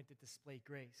a moment to display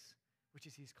grace, which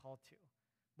is he's called to.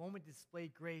 Moment to display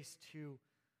grace to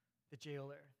the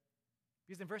jailer.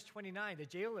 Because in verse 29, the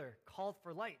jailer called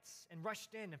for lights and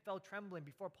rushed in and fell trembling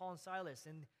before Paul and Silas.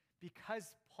 And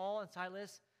because Paul and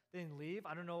Silas didn't leave,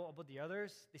 I don't know about the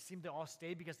others, they seem to all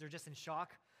stay because they're just in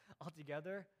shock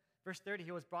altogether. Verse 30,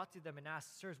 he was brought to them and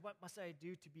asked, "Sirs, what must I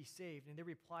do to be saved?" And they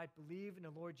replied, "Believe in the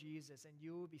Lord Jesus, and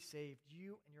you will be saved,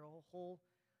 you and your whole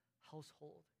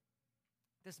household."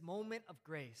 This moment of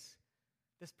grace,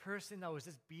 this person that was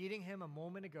just beating him a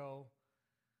moment ago,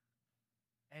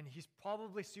 and he's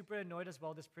probably super annoyed as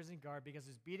well, this prison guard, because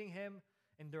he's beating him,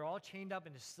 and they're all chained up,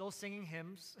 and they're still singing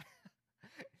hymns,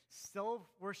 still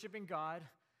worshiping God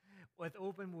with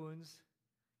open wounds.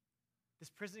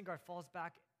 This prison guard falls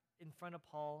back in front of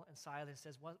Paul and Silas and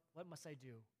says, what must I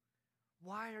do?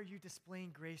 Why are you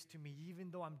displaying grace to me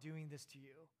even though I'm doing this to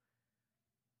you?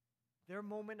 Their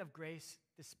moment of grace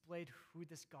displayed who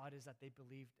this God is that they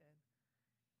believed in.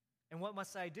 And what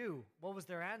must I do? What was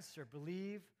their answer?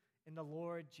 Believe in the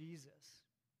Lord Jesus.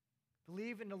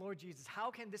 Believe in the Lord Jesus.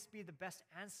 How can this be the best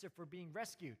answer for being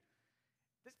rescued?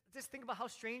 Just think about how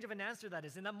strange of an answer that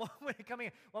is. In that moment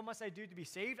coming, what must I do to be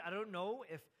saved? I don't know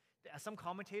if some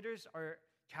commentators are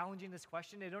challenging this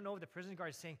question. They don't know if the prison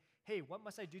guard is saying, hey, what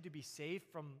must I do to be saved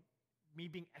from me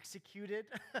being executed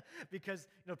because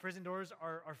prison doors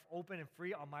are open and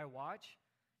free on my watch?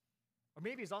 Or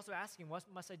maybe he's also asking, what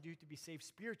must I do to be saved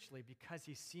spiritually because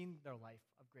he's seen their life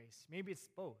of grace? Maybe it's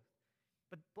both.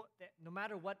 But no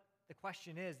matter what the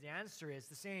question is, the answer is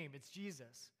the same. It's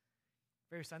Jesus.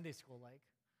 Very Sunday school-like.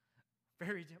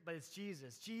 But it's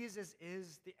Jesus. Jesus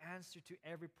is the answer to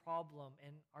every problem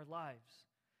in our lives.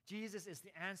 Jesus is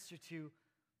the answer to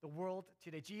the world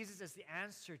today. Jesus is the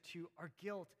answer to our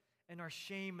guilt and our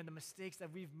shame and the mistakes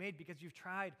that we've made because you've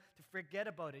tried to forget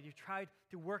about it. You've tried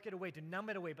to work it away, to numb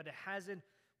it away, but it hasn't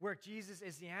worked. Jesus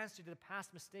is the answer to the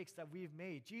past mistakes that we've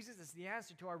made. Jesus is the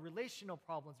answer to our relational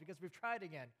problems because we've tried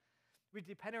again. We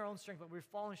depend on our own strength, but we've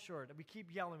fallen short. We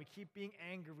keep yelling. We keep being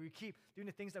angry. We keep doing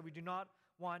the things that we do not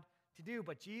want to do.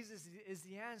 But Jesus is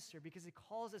the answer because he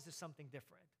calls us to something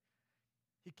different.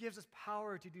 He gives us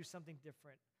power to do something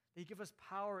different. He gives us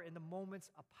power in the moments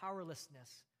of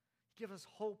powerlessness. He gives us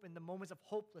hope in the moments of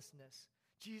hopelessness.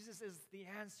 Jesus is the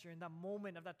answer in that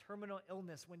moment of that terminal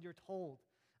illness when you're told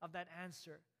of that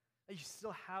answer, that you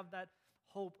still have that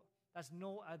hope that's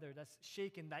no other, that's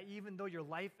shaken, that even though your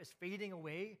life is fading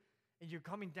away and you're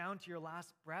coming down to your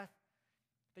last breath,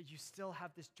 that you still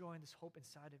have this joy and this hope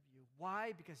inside of you.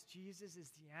 Why? Because Jesus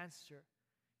is the answer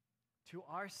to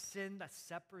our sin that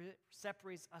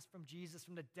separates us from Jesus,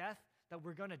 from the death that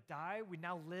we're going to die. We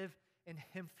now live in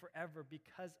him forever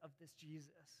because of this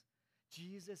Jesus.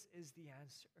 Jesus is the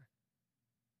answer.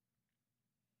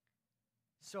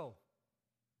 So,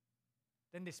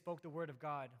 then they spoke the word of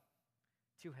God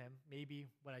to him, maybe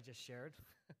what I just shared,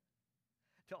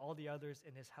 to all the others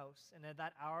in his house. And at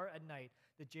that hour at night,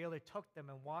 the jailer took them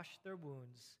and washed their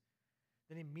wounds.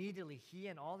 Then immediately he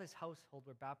and all his household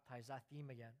were baptized. That theme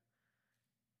again.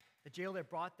 The jailer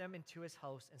brought them into his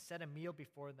house and set a meal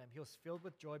before them. He was filled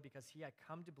with joy because he had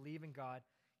come to believe in God,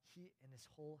 he and his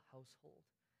whole household.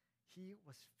 He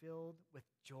was filled with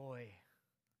joy.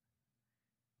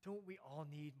 Don't we all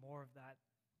need more of that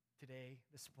today,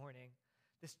 this morning?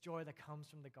 This joy that comes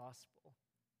from the gospel.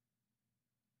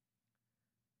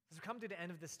 As we come to the end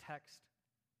of this text,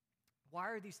 why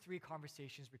are these three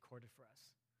conversations recorded for us?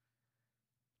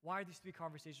 Why are these three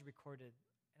conversations recorded?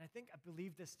 And I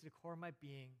believe this to the core of my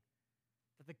being,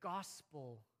 that the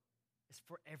gospel is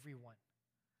for everyone.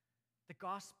 The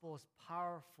gospel is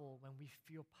powerful when we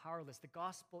feel powerless. The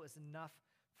gospel is enough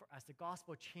for us. The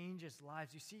gospel changes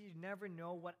lives. You see, you never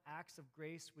know what acts of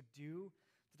grace would do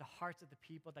to the hearts of the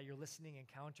people that you're listening,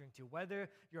 encountering to. Whether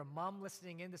you're a mom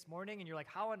listening in this morning and you're like,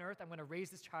 how on earth I'm going to raise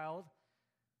this child?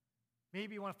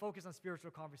 Maybe you want to focus on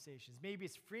spiritual conversations. Maybe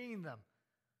it's freeing them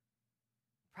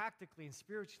practically and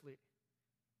spiritually.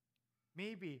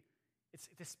 Maybe it's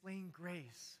displaying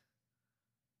grace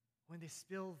when they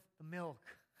spill the milk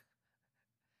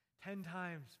 10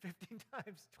 times, 15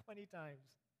 times, 20 times,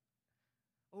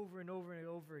 over and over and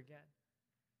over again.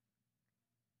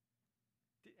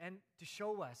 And to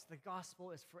show us the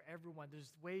gospel is for everyone.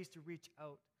 There's ways to reach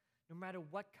out. No matter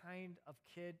what kind of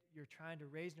kid you're trying to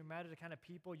raise, no matter the kind of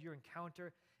people you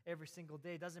encounter every single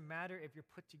day, it doesn't matter if you're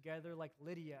put together like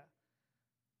Lydia,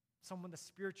 someone that's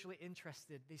spiritually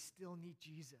interested, they still need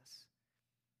Jesus.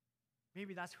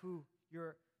 Maybe that's who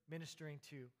you're ministering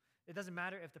to. It doesn't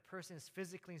matter if the person is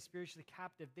physically and spiritually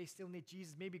captive, they still need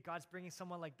Jesus. Maybe God's bringing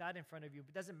someone like that in front of you.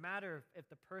 But it doesn't matter if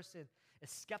the person is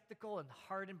skeptical and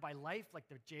hardened by life like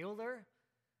the jailer.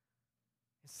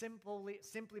 And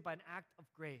simply by an act of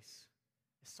grace,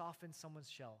 it softens someone's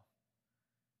shell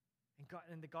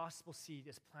and the gospel seed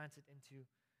is planted into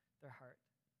their heart.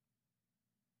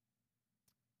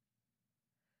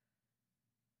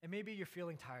 And maybe you're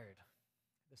feeling tired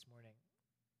this morning,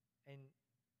 and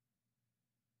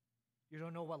you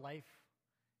don't know what life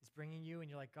is bringing you, and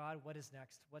you're like, God, what is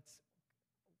next?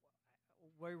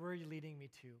 Where are you leading me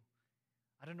to?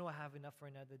 I don't know I have enough for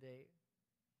another day.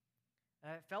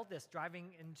 And I felt this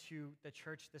driving into the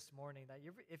church this morning, that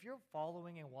if you're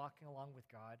following and walking along with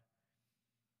God,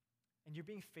 and you're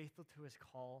being faithful to his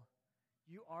call,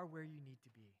 you are where you need to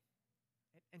be.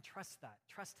 And trust that.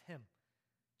 Trust him.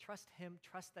 Trust him.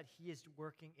 Trust that he is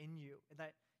working in you, and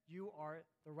that you are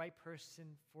the right person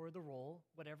for the role,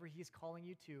 whatever he's calling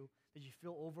you to, that you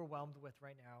feel overwhelmed with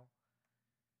right now.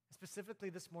 Specifically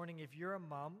this morning, if you're a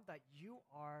mom, that you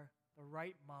are the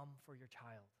right mom for your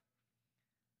child.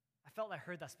 I felt I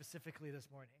heard that specifically this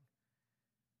morning.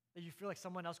 That you feel like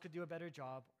someone else could do a better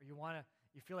job, or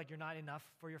you feel like you're not enough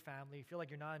for your family, you feel like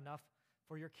you're not enough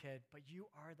for your kid, but you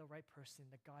are the right person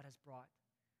that God has brought.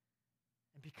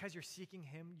 And because you're seeking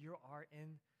him, you are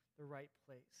in the right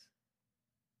place.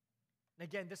 And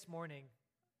again, this morning,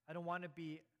 I don't want to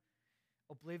be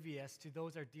oblivious to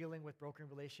those that are dealing with broken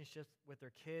relationships with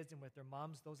their kids and with their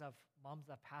moms, those have moms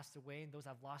that passed away and those that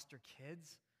have lost their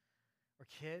kids or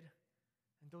kid,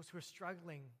 and those who are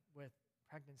struggling with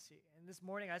pregnancy. And this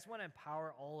morning, I just want to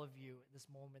empower all of you in this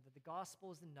moment that the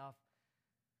gospel is enough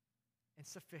and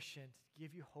sufficient to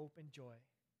give you hope and joy.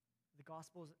 The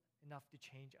gospel is enough to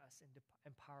change us and to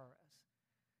empower us.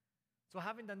 So I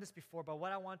haven't done this before, but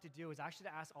what I want to do is actually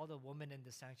to ask all the women in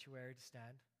the sanctuary to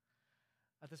stand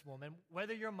at this moment.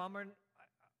 Whether you're a mom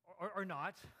or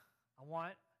not, I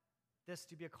want this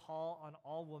to be a call on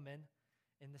all women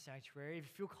in the sanctuary. If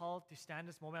you feel called to stand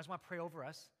this moment, I just want to pray over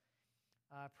us,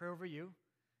 pray over you.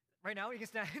 Right now, you can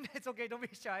stand. It's okay, don't be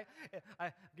shy.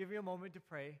 I'll give you a moment to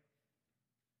pray.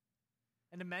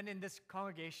 And the men in this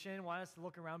congregation want us to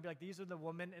look around and be like, these are the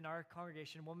women in our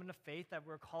congregation, women of faith that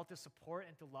we're called to support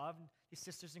and to love, these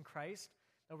sisters in Christ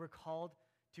that we're called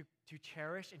to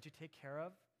cherish and to take care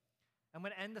of. I'm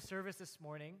going to end the service this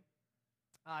morning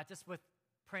just with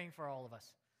praying for all of us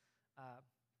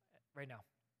right now.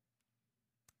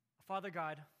 Father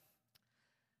God,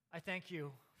 I thank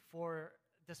you for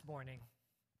this morning.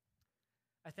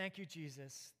 I thank you,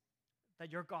 Jesus,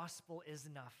 that your gospel is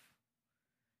enough,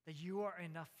 that you are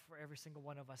enough for every single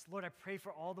one of us. Lord, I pray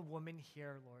for all the women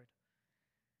here, Lord.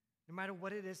 No matter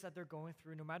what it is that they're going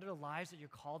through, no matter the lives that you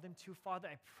call them to, Father,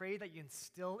 I pray that you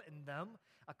instill in them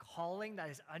a calling that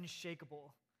is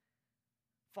unshakable.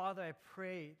 Father, I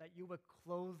pray that you would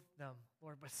clothe them,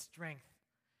 Lord, with strength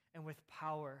and with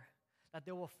power, that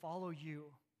they will follow you.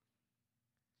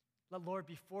 Lord,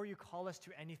 before you call us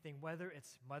to anything, whether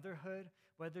it's motherhood,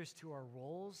 whether it's to our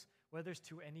roles, whether it's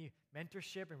to any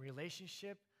mentorship and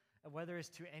relationship, whether it's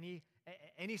to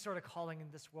any sort of calling in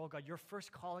this world, God, your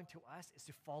first calling to us is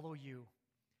to follow you.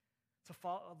 So,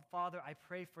 Father, I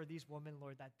pray for these women,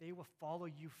 Lord, that they will follow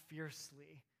you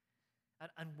fiercely and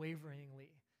unwaveringly,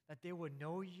 that they will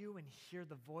know you and hear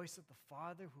the voice of the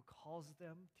Father who calls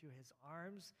them to his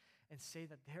arms and say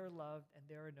that they're loved and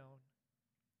they're known.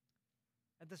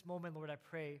 At this moment, Lord, I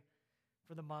pray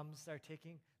for the moms that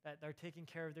are taking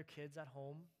care of their kids at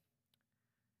home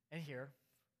and here.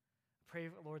 I pray,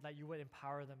 Lord, that you would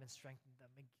empower them and strengthen them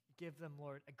and give them,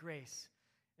 Lord, a grace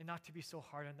and not to be so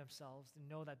hard on themselves, to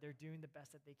know that they're doing the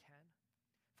best that they can.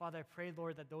 Father, I pray,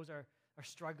 Lord, that those are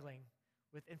struggling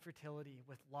with infertility,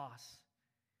 with loss.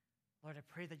 Lord, I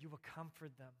pray that you will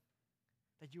comfort them,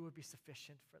 that you would be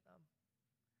sufficient for them.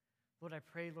 Lord, I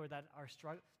pray, Lord, that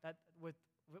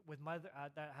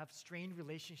that have strained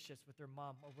relationships with their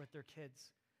mom or with their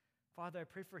kids. Father, I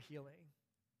pray for healing,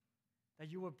 that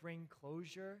you would bring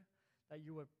closure, that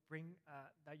you would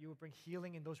bring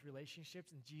healing in those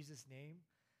relationships in Jesus' name,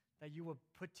 that you would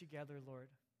put together, Lord,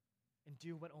 and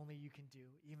do what only you can do,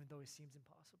 even though it seems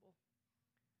impossible.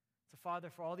 So, Father,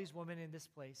 for all these women in this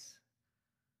place,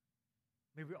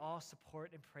 may we all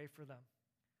support and pray for them,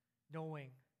 knowing,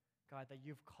 God, that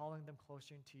you're calling them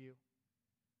closer into you.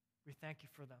 We thank you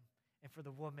for them and for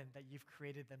the woman that you've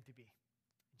created them to be.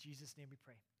 In Jesus' name we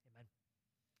pray. Amen.